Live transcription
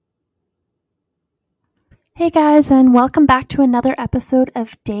Hey guys, and welcome back to another episode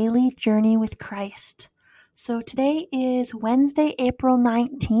of Daily Journey with Christ. So today is Wednesday, April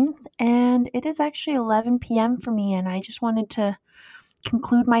 19th, and it is actually 11 p.m. for me, and I just wanted to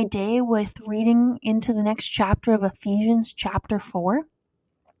conclude my day with reading into the next chapter of Ephesians Chapter 4.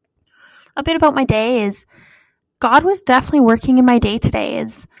 A bit about my day is God was definitely working in my day today.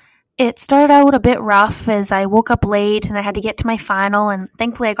 It started out a bit rough as I woke up late and I had to get to my final, and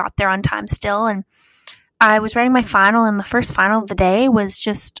thankfully I got there on time still, and I was writing my final, and the first final of the day was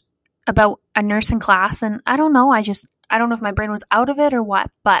just about a nursing class, and I don't know if my brain was out of it or what,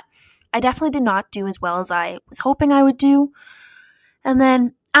 but I definitely did not do as well as I was hoping I would do. And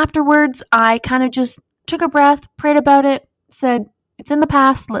then afterwards, I kind of just took a breath, prayed about it, said, it's in the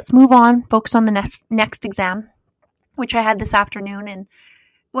past, let's move on, focus on the next exam, which I had this afternoon. And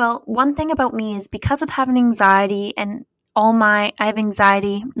well, one thing about me is because of having anxiety and I have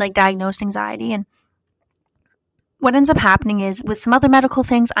anxiety, like diagnosed anxiety, and what ends up happening is with some other medical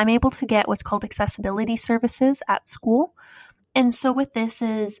things, I'm able to get what's called accessibility services at school. And so with this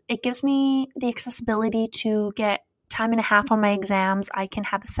it gives me the accessibility to get time and a half on my exams. I can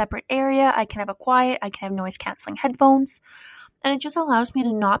have a separate area. I can have a quiet. I can have noise canceling headphones. And it just allows me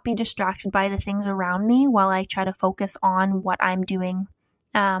to not be distracted by the things around me while I try to focus on what I'm doing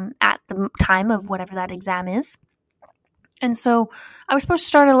at the time of whatever that exam is. And so I was supposed to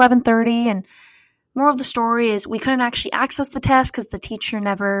start at 11:30, and moral of the story is we couldn't actually access the test because the teacher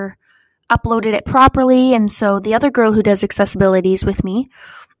never uploaded it properly. And so the other girl who does accessibilities with me,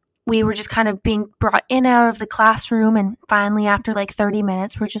 we were just kind of being brought in and out of the classroom. And finally, after like 30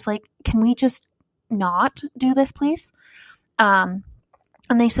 minutes, we're just like, can we just not do this, please? And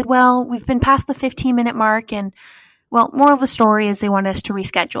they said, well, we've been past the 15-minute mark. And well, moral of the story is they wanted us to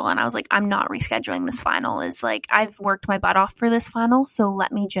reschedule. And I was like, I'm not rescheduling this final. It's like, I've worked my butt off for this final. So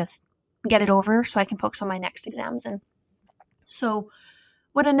let me just get it over so I can focus on my next exams. And so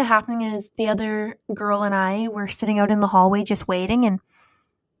what ended up happening is the other girl and I were sitting out in the hallway just waiting, and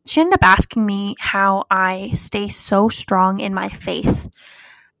she ended up asking me how I stay so strong in my faith.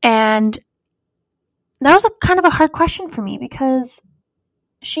 And that was a kind of a hard question for me because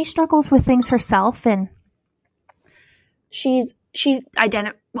she struggles with things herself, and she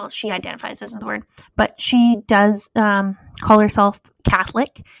identifies, isn't the word, but she does call herself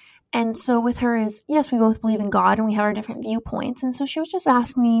Catholic. And so with her is, yes, we both believe in God and we have our different viewpoints. And so she was just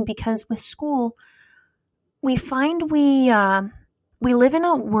asking me because with school, we find we live in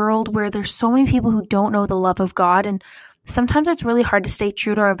a world where there's so many people who don't know the love of God. And sometimes it's really hard to stay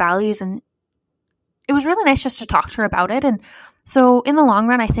true to our values. And it was really nice just to talk to her about it. And so in the long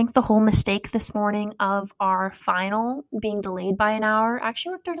run, I think the whole mistake this morning of our final being delayed by an hour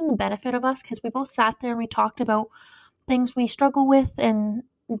actually worked out in the benefit of us, because we both sat there and we talked about things we struggle with and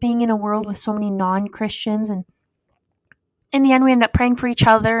being in a world with so many non-Christians. And in the end, we ended up praying for each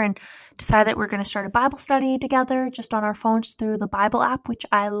other and decided that we're going to start a Bible study together just on our phones through the Bible app, which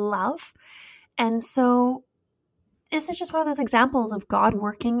I love. And so this is just one of those examples of God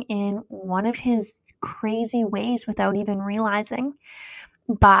working in one of his crazy ways without even realizing.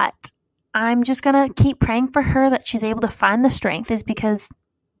 But I'm just going to keep praying for her that she's able to find the strength, is because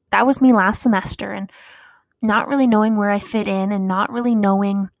that was me last semester, and not really knowing where I fit in and not really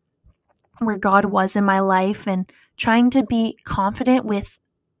knowing where God was in my life, and trying to be confident with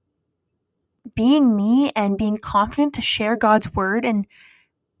being me and being confident to share God's word and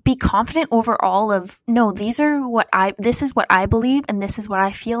be confident overall of, no, this is what I believe, and this is what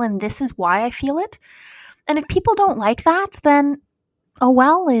I feel, and this is why I feel it. And if people don't like that, then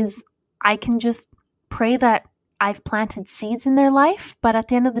I can just pray that I've planted seeds in their life, but at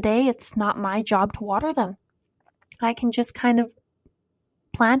the end of the day, it's not my job to water them. I can just kind of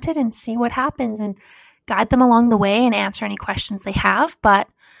plant it and see what happens and guide them along the way and answer any questions they have. But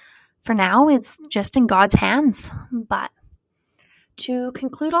for now, it's just in God's hands. But to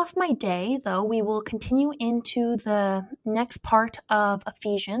conclude off my day, though, we will continue into the next part of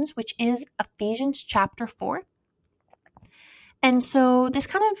Ephesians, which is Ephesians Chapter 4. And so this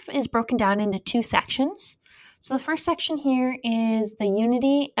kind of is broken down into two sections. So the first section here is the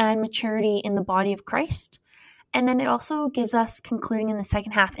unity and maturity in the body of Christ. And then it also gives us, concluding in the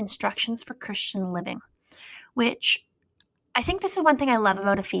second half, instructions for Christian living, which I think this is one thing I love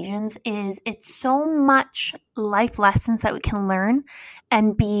about Ephesians is it's so much life lessons that we can learn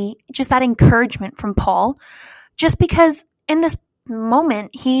and be just that encouragement from Paul, just because in this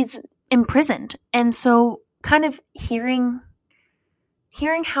moment he's imprisoned. And so kind of hearing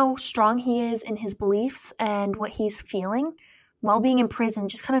how strong he is in his beliefs and what he's feeling while being in prison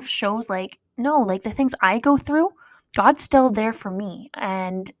just kind of shows like, no, like the things I go through, God's still there for me.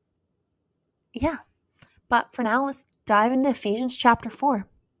 And yeah, But for now, let's dive into Ephesians Chapter 4.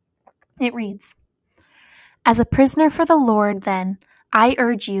 It reads, "As a prisoner for the Lord, then, I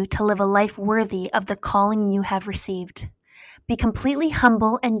urge you to live a life worthy of the calling you have received. Be completely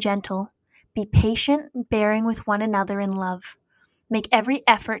humble and gentle. Be patient, bearing with one another in love. Make every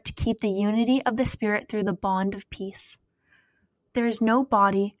effort to keep the unity of the Spirit through the bond of peace. There is no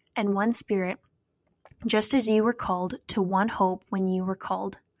body and one Spirit, just as you were called to one hope when you were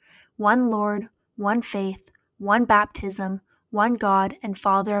called. One Lord, one faith, one baptism, one God and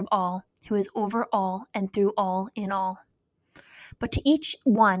Father of all, who is over all and through all in all. But to each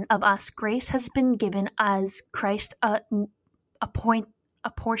one of us grace has been given as Christ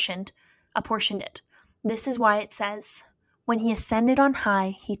apportioned it. This is why it says, when he ascended on high,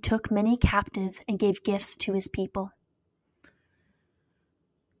 he took many captives and gave gifts to his people."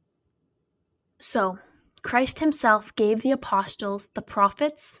 So, Christ himself gave the apostles, the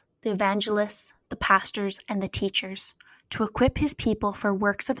prophets, the evangelists, the pastors, and the teachers to equip his people for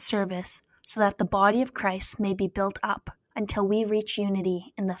works of service so that the body of Christ may be built up until we reach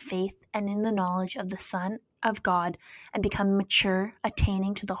unity in the faith and in the knowledge of the Son of God and become mature,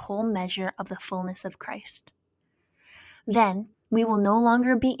 attaining to the whole measure of the fullness of Christ. Then we will no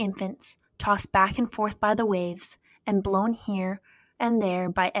longer be infants, tossed back and forth by the waves and blown here and there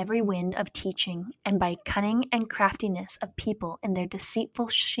by every wind of teaching and by cunning and craftiness of people in their deceitful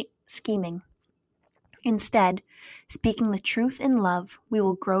scheming. Instead, speaking the truth in love, we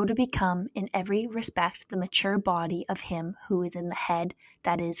will grow to become in every respect the mature body of him who is in the head,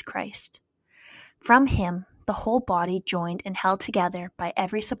 that is Christ. From him, the whole body, joined and held together by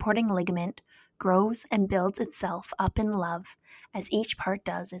every supporting ligament, grows and builds itself up in love as each part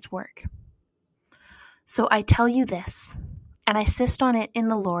does its work. So I tell you this, and I insist on it in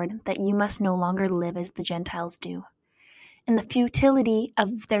the Lord, that you must no longer live as the Gentiles do, in the futility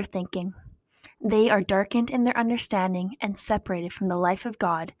of their thinking. They are darkened in their understanding and separated from the life of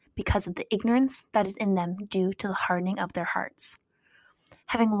God because of the ignorance that is in them due to the hardening of their hearts.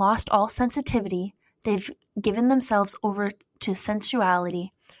 Having lost all sensitivity, they've given themselves over to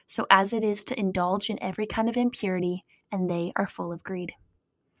sensuality, so as it is to indulge in every kind of impurity, and they are full of greed.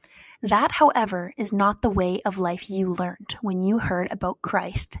 That, however, is not the way of life you learned when you heard about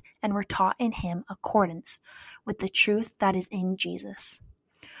Christ and were taught in him accordance with the truth that is in Jesus.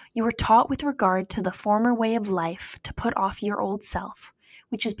 You were taught with regard to the former way of life to put off your old self,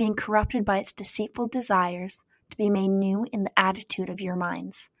 which is being corrupted by its deceitful desires, to be made new in the attitude of your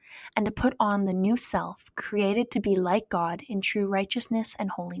minds, and to put on the new self, created to be like God in true righteousness and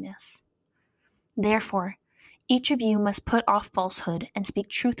holiness. Therefore, each of you must put off falsehood and speak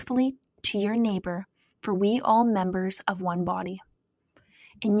truthfully to your neighbor, for we all members of one body.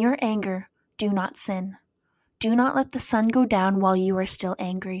 In your anger, do not sin. Do not let the sun go down while you are still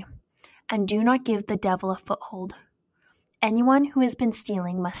angry, and do not give the devil a foothold. Anyone who has been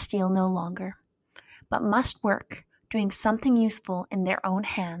stealing must steal no longer, but must work, doing something useful in their own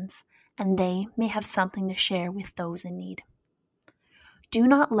hands, and they may have something to share with those in need. Do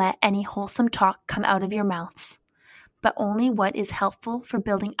not let any wholesome talk come out of your mouths, but only what is helpful for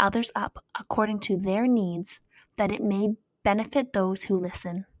building others up according to their needs, that it may benefit those who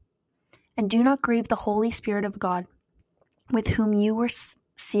listen. And do not grieve the Holy Spirit of God, with whom you were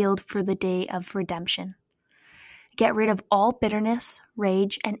sealed for the day of redemption. Get rid of all bitterness,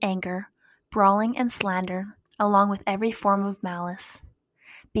 rage, and anger, brawling and slander, along with every form of malice.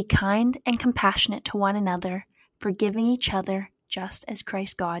 Be kind and compassionate to one another, forgiving each other, just as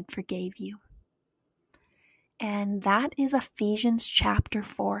Christ God forgave you. And that is Ephesians chapter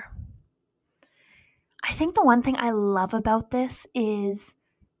 4. I think the one thing I love about this is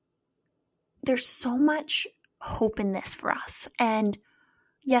there's so much hope in this for us. And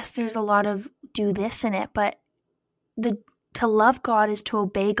yes, there's a lot of do this in it, but to love God is to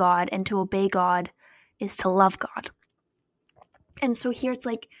obey God, and to obey God is to love God. And so here it's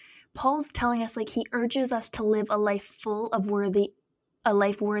like Paul's telling us, like, he urges us to live a life worthy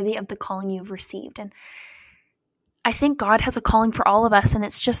of the calling you've received. And I think God has a calling for all of us, and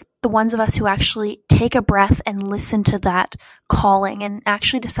it's just the ones of us who actually take a breath and listen to that calling and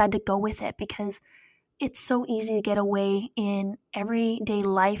actually decide to go with it, because it's so easy to get away in everyday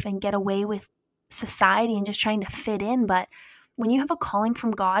life and get away with society and just trying to fit in. But when you have a calling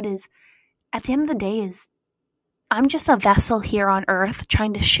from God, is at the end of the day is I'm just a vessel here on earth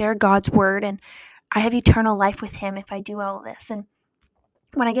trying to share God's word, and I have eternal life with him if I do all this. And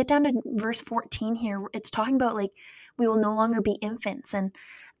when I get down to verse 14 here, it's talking about like we will no longer be infants. And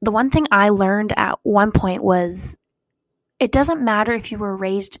the one thing I learned at one point was it doesn't matter if you were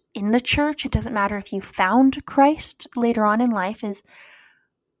raised in the church. It doesn't matter if you found Christ later on in life. Is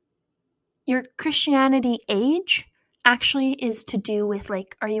your Christianity age actually is to do with,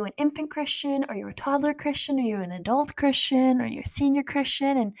 like, are you an infant Christian? Are you a toddler Christian? Are you an adult Christian? Are you a senior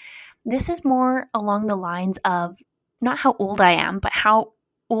Christian? And this is more along the lines of not how old I am, but how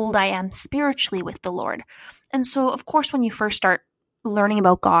old I am spiritually with the Lord. And so, of course, when you first start learning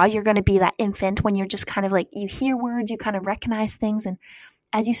about God, you're going to be that infant when you're just kind of like, you hear words, you kind of recognize things. And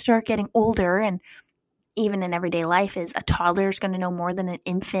as you start getting older, and even in everyday life, is a toddler is going to know more than an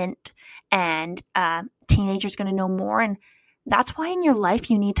infant, and a teenager is going to know more. And that's why in your life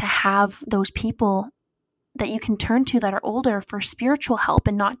you need to have those people that you can turn to that are older for spiritual help,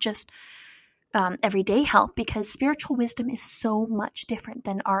 and not just everyday help, because spiritual wisdom is so much different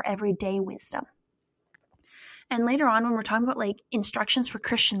than our everyday wisdom. And later on, when we're talking about like instructions for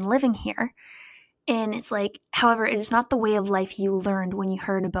Christian living here, and it's like, however, it is not the way of life you learned when you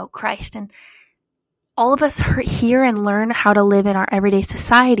heard about Christ. And all of us hear and learn how to live in our everyday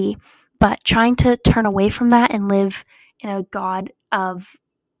society, but trying to turn away from that and live in a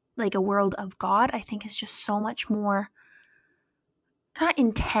world of God, I think is just so much more, not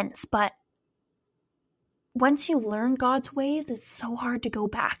intense, but once you learn God's ways, it's so hard to go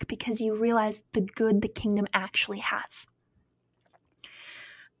back, because you realize the good the kingdom actually has.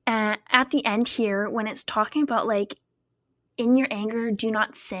 At the end here, when it's talking about like, in your anger, do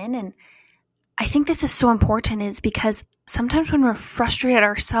not sin. And I think this is so important, is because sometimes when we're frustrated at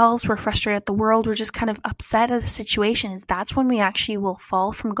ourselves, we're frustrated at the world, we're just kind of upset at a situation, is that's when we actually will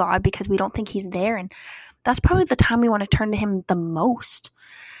fall from God, because we don't think he's there. And that's probably the time we want to turn to him the most.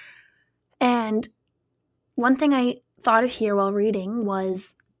 And one thing I thought of here while reading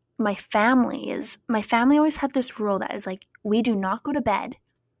was my family always had this rule that is like, we do not go to bed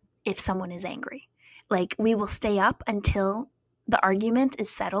if someone is angry. Like, we will stay up until the argument is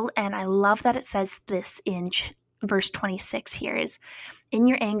settled. And I love that it says this in verse 26 here is, in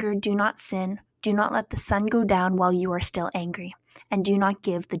your anger, do not sin. Do not let the sun go down while you are still angry, and do not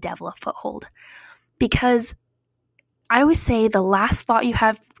give the devil a foothold. Because I always say the last thought you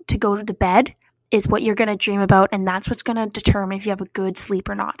have to go to bed is what you're going to dream about, and that's what's going to determine if you have a good sleep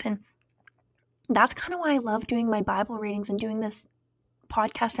or not. And that's kind of why I love doing my Bible readings and doing this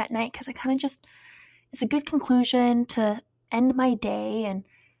podcast at night, because I kind of just, it's a good conclusion to end my day and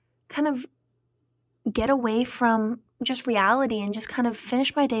kind of get away from just reality and just kind of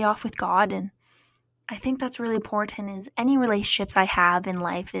finish my day off with God. And I think that's really important, is any relationships I have in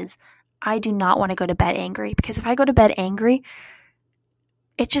life is, I do not want to go to bed angry, because if I go to bed angry,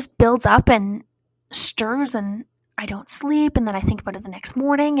 it just builds up and stirs, and I don't sleep, and then I think about it the next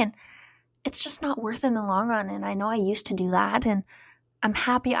morning, and it's just not worth it in the long run. And I know I used to do that, and I'm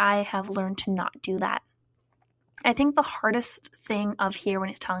happy I have learned to not do that. I think the hardest thing of here when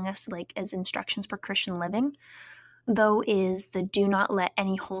it's telling us like as instructions for Christian living, though, is the do not let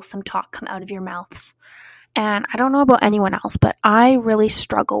any wholesome talk come out of your mouths. And I don't know about anyone else, but I really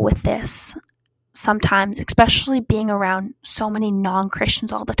struggle with this sometimes, especially being around so many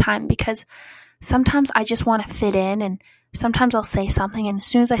non-Christians all the time, because sometimes I just want to fit in, and sometimes I'll say something, and as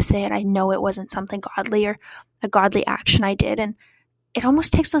soon as I say it, I know it wasn't something godly or a godly action I did, and it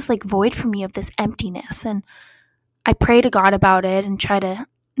almost takes this like void for me of this emptiness. And I pray to God about it and try to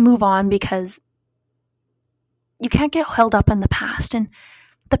move on, because you can't get held up in the past, and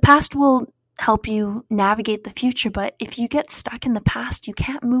the past will help you navigate the future, but if you get stuck in the past, you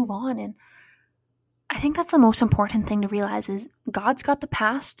can't move on. And I think that's the most important thing to realize, is God's got the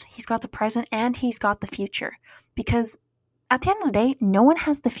past, he's got the present, and he's got the future, because at the end of the day, no one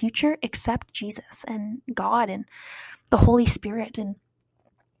has the future except Jesus and God and the Holy Spirit. And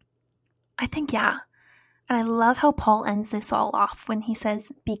I think, and I love how Paul ends this all off when he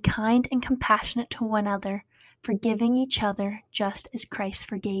says, be kind and compassionate to one another, forgiving each other just as Christ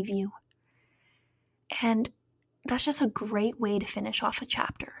forgave you. And that's just a great way to finish off a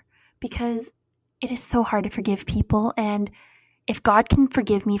chapter, because it is so hard to forgive people. And if God can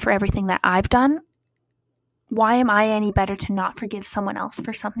forgive me for everything that I've done, why am I any better to not forgive someone else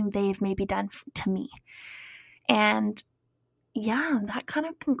for something they've maybe done to me? And that kind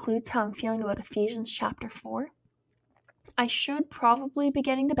of concludes how I'm feeling about Ephesians Chapter 4. I should probably be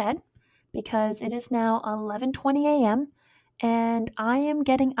getting to bed, because it is now 11:20 a.m. and I am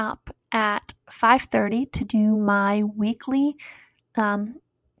getting up at 5:30 to do my weekly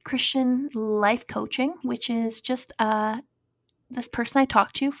Christian life coaching, which is just this person I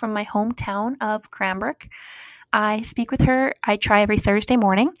talk to from my hometown of Cranbrook. I speak with her. I try every Thursday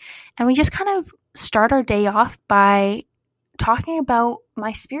morning, and we just kind of start our day off by talking about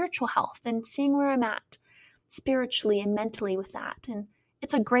my spiritual health and seeing where I'm at spiritually and mentally with that. And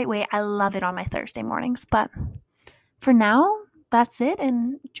it's a great way. I love it on my Thursday mornings. But for now, that's it.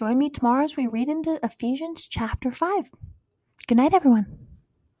 And join me tomorrow as we read into Ephesians chapter 5. Good night, everyone.